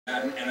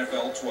Madden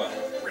NFL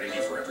 12, rated E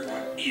for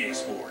everyone. EA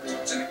Sports,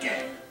 it's in a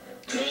game.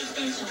 This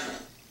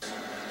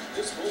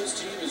Bulls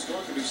team is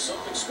going to be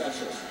something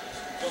special.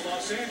 The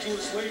Los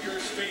Angeles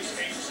Lakers face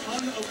a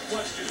ton of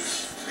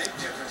questions. Big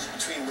difference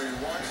between winning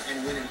one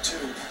and winning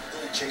two.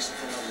 Don't chase it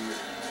for another year.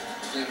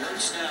 It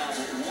hurts now,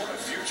 but what a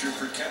future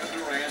for Kevin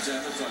Durant and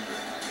the Thunder.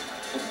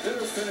 A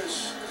bitter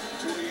finish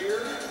to a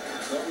year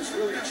that was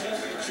really a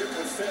championship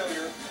with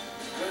failure.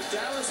 The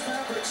Dallas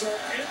Mavericks are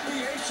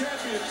NBA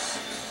champions.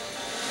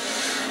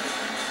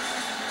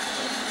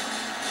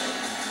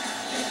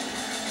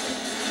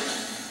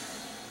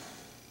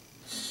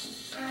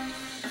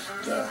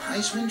 The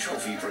Heisman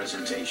Trophy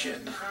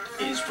presentation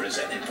is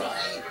presented by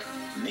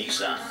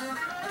Nissan,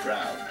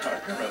 proud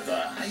partner of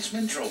the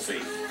Heisman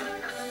Trophy,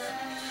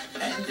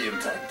 and in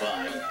part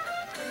by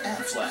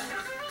Aflac,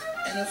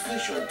 an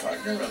official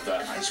partner of the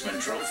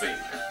Heisman Trophy,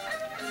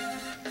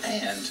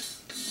 and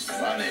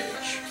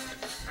Vonage.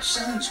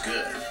 Sounds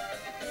good.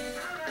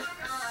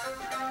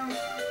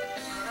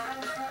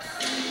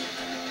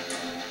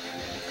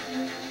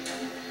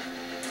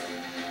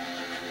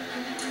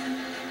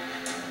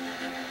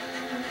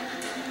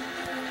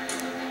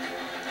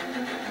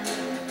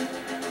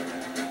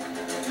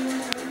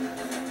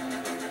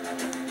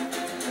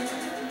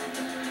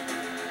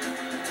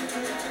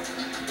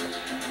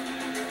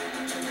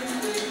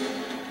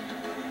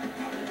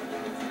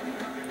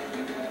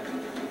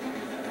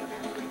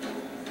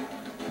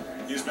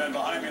 These men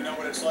behind me know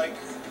what it's like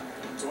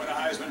to win a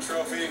Heisman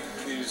Trophy.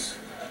 These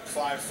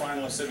 5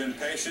 finalists have been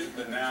patient,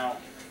 but now,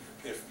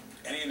 if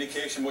any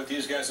indication what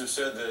these guys have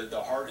said,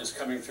 the heart is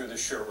coming through the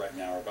shirt right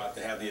now. We're about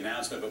to have the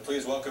announcement, but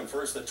please welcome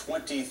first the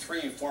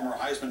 23 former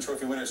Heisman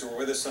Trophy winners who are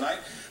with us tonight.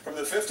 From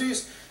the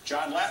 50s,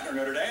 John Latner,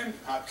 Notre Dame,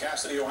 Hop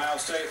Cassidy, Ohio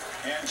State,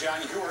 and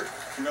John Hewart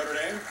from Notre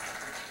Dame,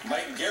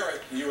 Mike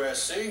Garrett,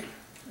 USC,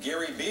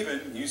 Gary Beeben,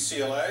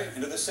 UCLA.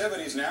 Into the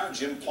 70s now,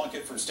 Jim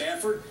Plunkett from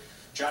Stanford,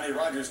 Johnny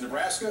Rodgers,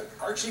 Nebraska,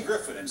 Archie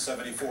Griffin in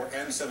 74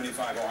 and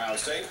 75, Ohio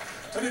State,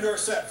 Tony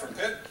Dorsett from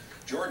Pitt,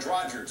 George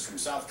Rogers from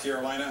South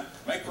Carolina,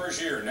 Mike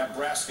Rozier,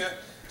 Nebraska,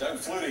 Doug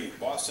Flutie,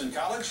 Boston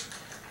College,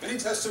 Vinny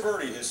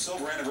Testaverde, his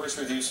silver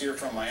anniversary this year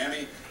from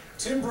Miami,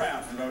 Tim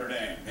Brown from Notre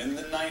Dame in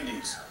the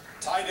 90s,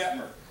 Ty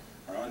Detmer,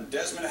 our own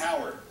Desmond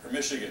Howard from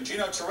Michigan,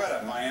 Gino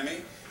Torretta,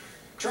 Miami,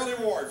 Charlie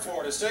Ward,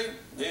 Florida State,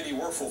 Danny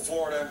Werfel,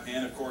 Florida,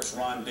 and of course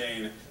Ron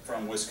Dane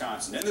from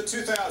Wisconsin. In the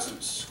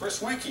 2000s, Chris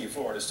Wenke,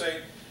 Florida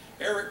State,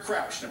 Eric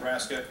Crouch,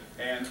 Nebraska,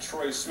 and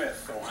Troy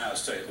Smith, Ohio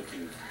State,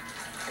 looking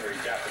very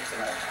dapper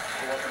tonight.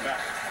 Welcome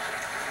back.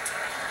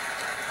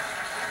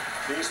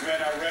 These men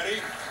are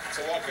ready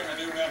to welcome a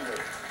new member.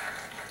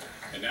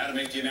 And now to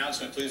make the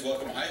announcement, please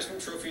welcome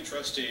Heisman Trophy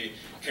trustee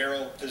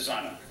Carol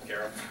Pizzana.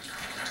 Carol.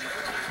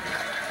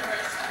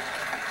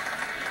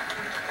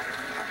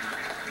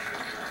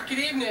 Good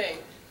evening.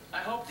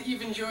 I hope that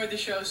you've enjoyed the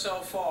show so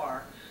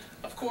far.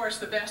 Of course,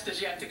 the best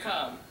is yet to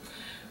come.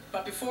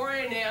 But before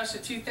I announce the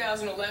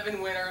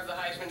 2011 winner of the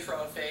Heisman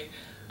Trophy,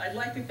 I'd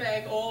like to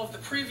thank all of the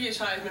previous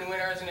Heisman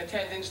winners in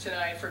attendance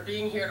tonight for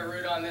being here to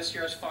root on this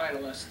year's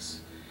finalists.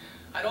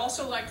 I'd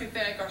also like to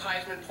thank our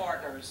Heisman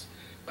partners.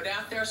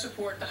 Without their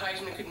support, the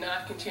Heisman could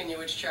not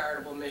continue its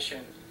charitable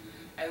mission.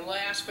 And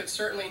last, but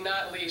certainly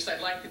not least,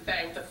 I'd like to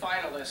thank the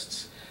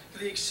finalists for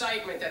the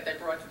excitement that they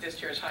brought to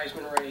this year's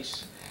Heisman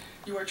race.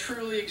 You are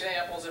truly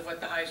examples of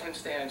what the Heisman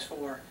stands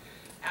for.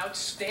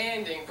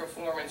 Outstanding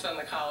performance on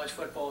the college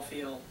football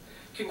field.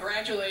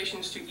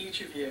 Congratulations to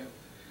each of you.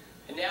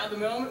 And now the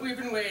moment we've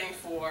been waiting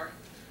for.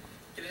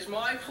 It is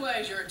my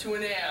pleasure to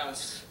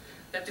announce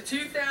that the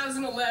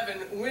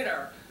 2011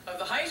 winner of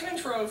the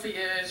Heisman Trophy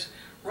is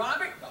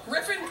Robert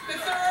Griffin III,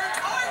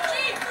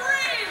 RG3!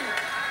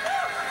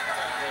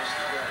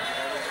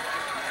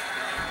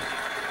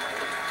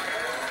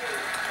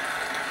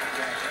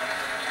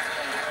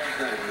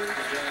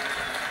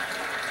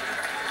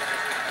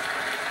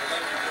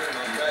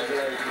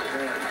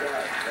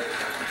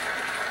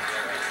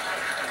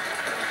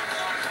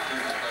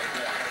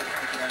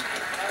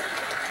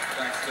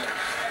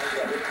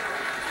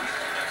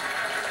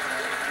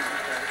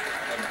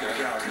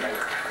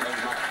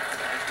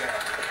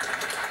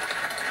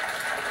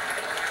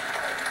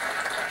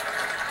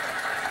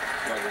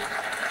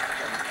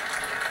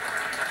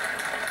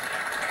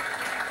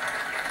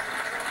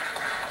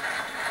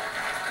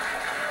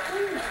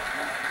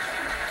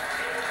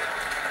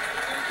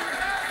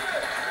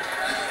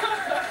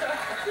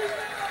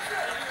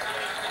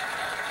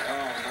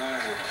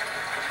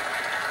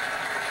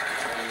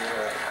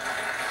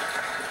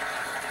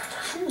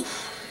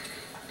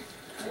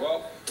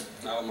 Well,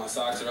 now that my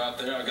socks are out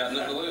there, I've got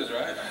nothing to lose,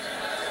 right?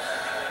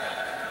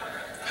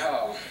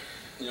 Oh,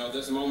 you know,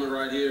 this moment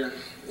right here,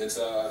 it's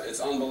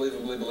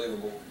unbelievably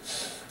believable.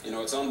 You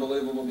know, it's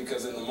unbelievable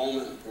because in the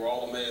moment, we're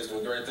all amazed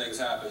when great things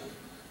happen.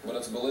 But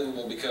it's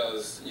believable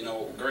because, you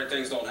know, great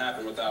things don't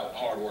happen without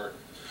hard work.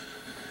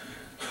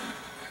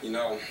 You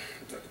know,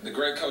 the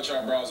great Coach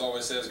Arbroz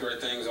always says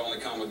great things only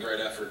come with great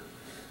effort.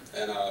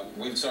 And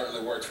we've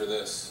certainly worked for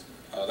this.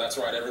 That's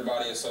right,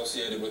 everybody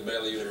associated with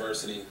Baylor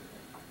University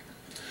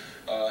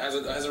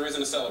has a reason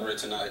to celebrate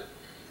tonight.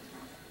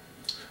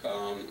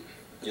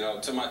 You know,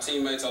 to my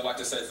teammates, I'd like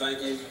to say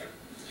thank you.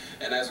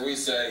 And as we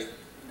say,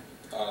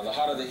 the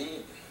hotter the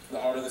heat, the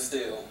harder the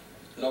steel.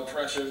 No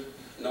pressure,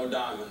 no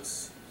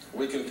diamonds.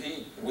 We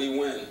compete, we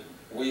win.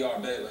 We are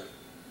Baylor.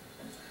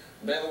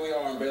 Baylor we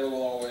are, and Baylor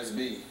will always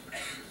be.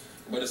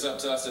 But it's up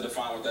to us to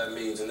define what that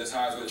means, and this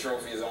Heisman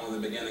Trophy is only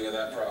the beginning of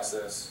that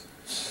process.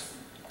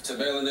 To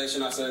Baylor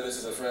Nation, I say this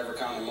is a forever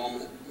kind of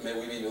moment. May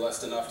we be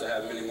blessed enough to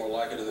have many more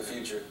like it in the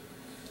future.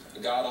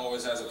 God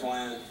always has a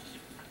plan.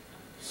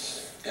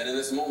 And in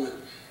this moment,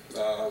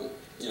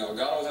 you know,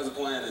 God always has a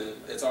plan, and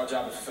it's our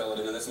job to fulfill it.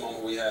 And in this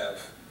moment, we have.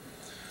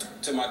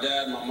 To my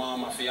dad, my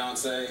mom, my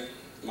fiance,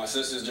 my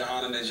sisters,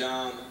 Jahan and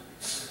Dejan,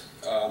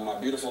 my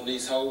beautiful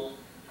niece, Hope,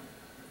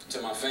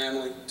 to my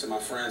family, to my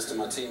friends, to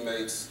my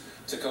teammates,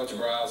 to Coach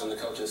Browse and the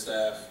coaching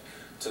staff,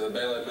 to the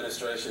Baylor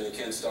administration and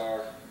Ken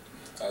Starr,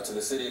 to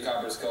the city of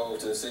Coppers Cove,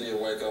 to the city of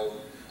Waco,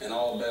 and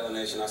all of Baylor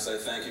Nation, I say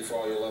thank you for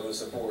all your love and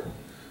support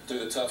through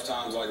the tough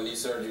times like knee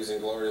surgeries and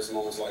glorious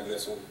moments like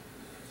this one.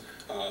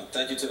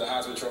 Thank you to the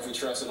Heisman Trophy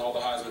Trust and all the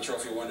Heisman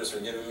Trophy winners for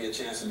giving me a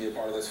chance to be a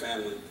part of this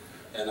family.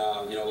 And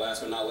you know,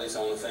 last but not least,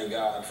 I want to thank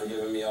God for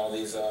giving me all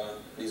these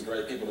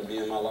great people to be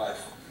in my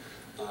life.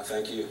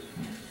 Thank you.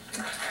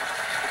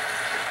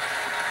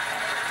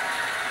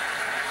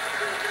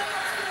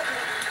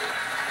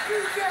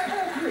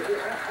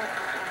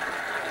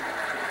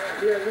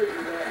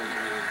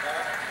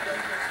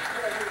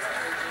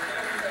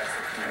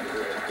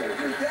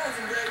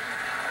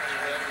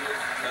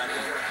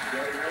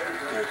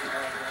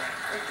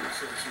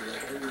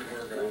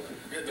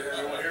 Good to have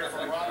you here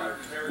from Robert.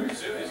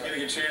 He's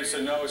getting a chance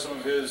to know some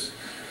of his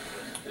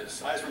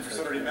Heisman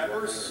fraternity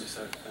members.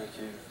 Thank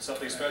you.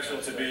 Something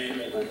special to be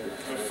the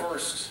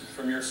first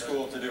from your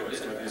school to do it.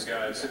 Some of these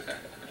guys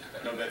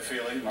know that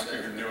feeling. Mark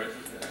Griffin knew it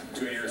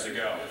 2 years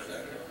ago.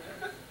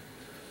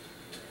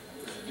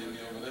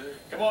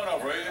 Come on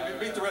over.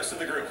 Meet the rest of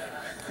the group.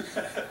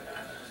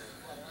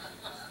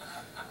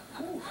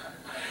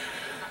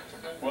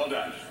 Well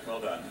done. Well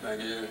done.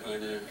 Thank you.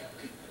 Thank you.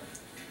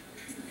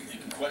 You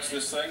can clutch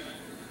this thing.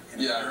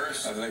 Yeah, I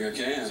think I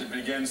can. As it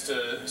begins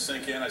to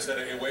sink in, I said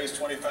it weighs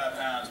 25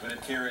 pounds, but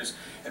it carries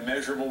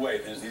immeasurable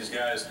weight, as these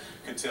guys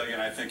could tell you,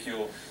 and I think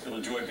you'll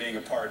enjoy being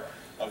a part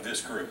of this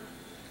group.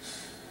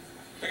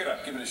 Pick it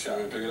up. Give it a shot.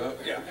 You want me to pick it up?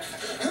 Yeah.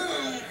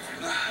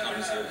 I'm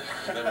just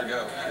kidding. There we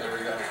go. There we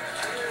go.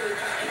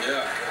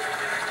 Yeah.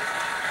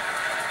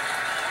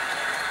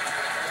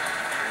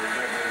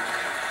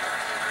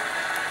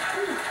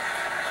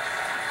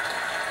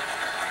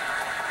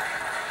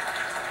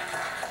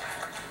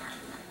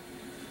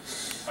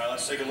 All right,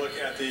 let's take a look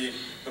at the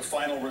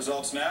final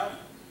results now.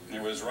 It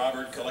was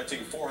Robert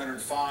collecting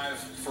 405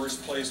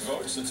 first place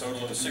votes, a total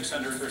of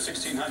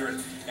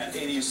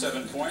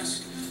 1,687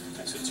 points.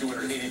 That's a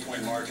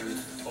 280-point margin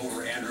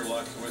over Andrew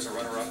Luck, who was a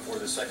runner-up for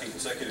the second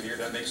consecutive year.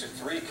 That makes it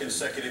 3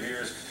 consecutive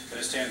years that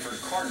a Stanford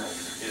Cardinal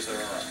is the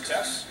runner-up.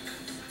 Tess?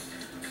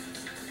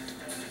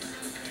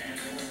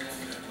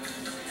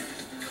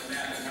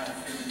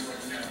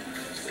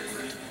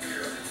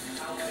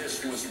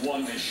 This was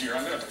won this year.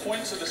 I'm going to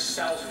point to the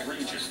South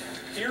region.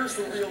 Here's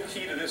the real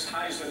key to this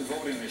Heisman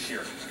voting this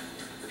year.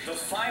 The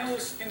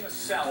finalists in the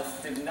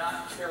South did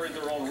not carry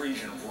their own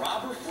region.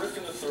 Robert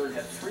Griffin III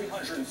had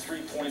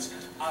 303 points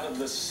out of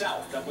the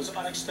South. That was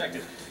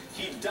unexpected.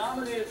 He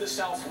dominated the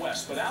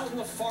Southwest, but out in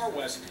the far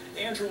West,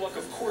 Andrew Luck,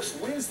 of course,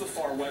 wins the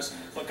far West,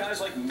 but guys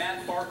like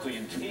Matt Barkley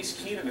and Case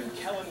Keenum and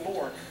Kellen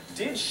Moore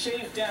did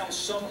shave down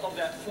some of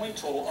that point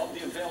total of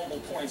the available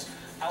points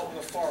out in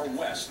the far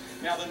West.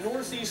 Now, the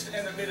Northeast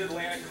and the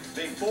Mid-Atlantic,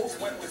 they both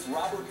went with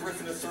Robert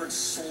Griffin III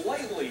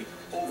slightly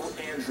over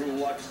Andrew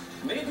Luck.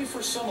 Maybe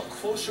for some a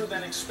closer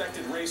than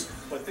expected race,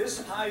 but this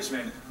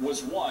Heisman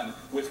was won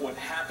with what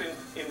happened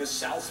in the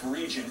South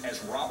region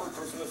as Robert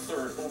Griffin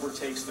III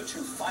overtakes the 2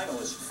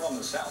 finalists from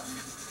the South.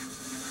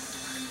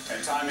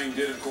 And timing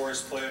did, of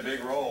course, play a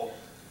big role.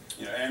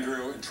 You know,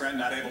 Andrew and Trent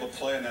not able to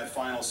play on that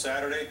final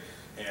Saturday,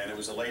 and it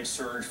was a late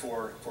surge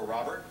for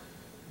Robert.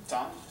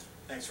 Tom?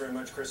 Thanks very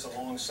much, Chris.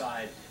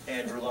 Alongside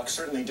Andrew Luck,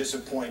 certainly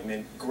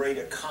disappointment, great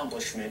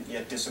accomplishment,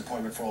 yet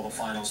disappointment for all the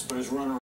finals. But as runner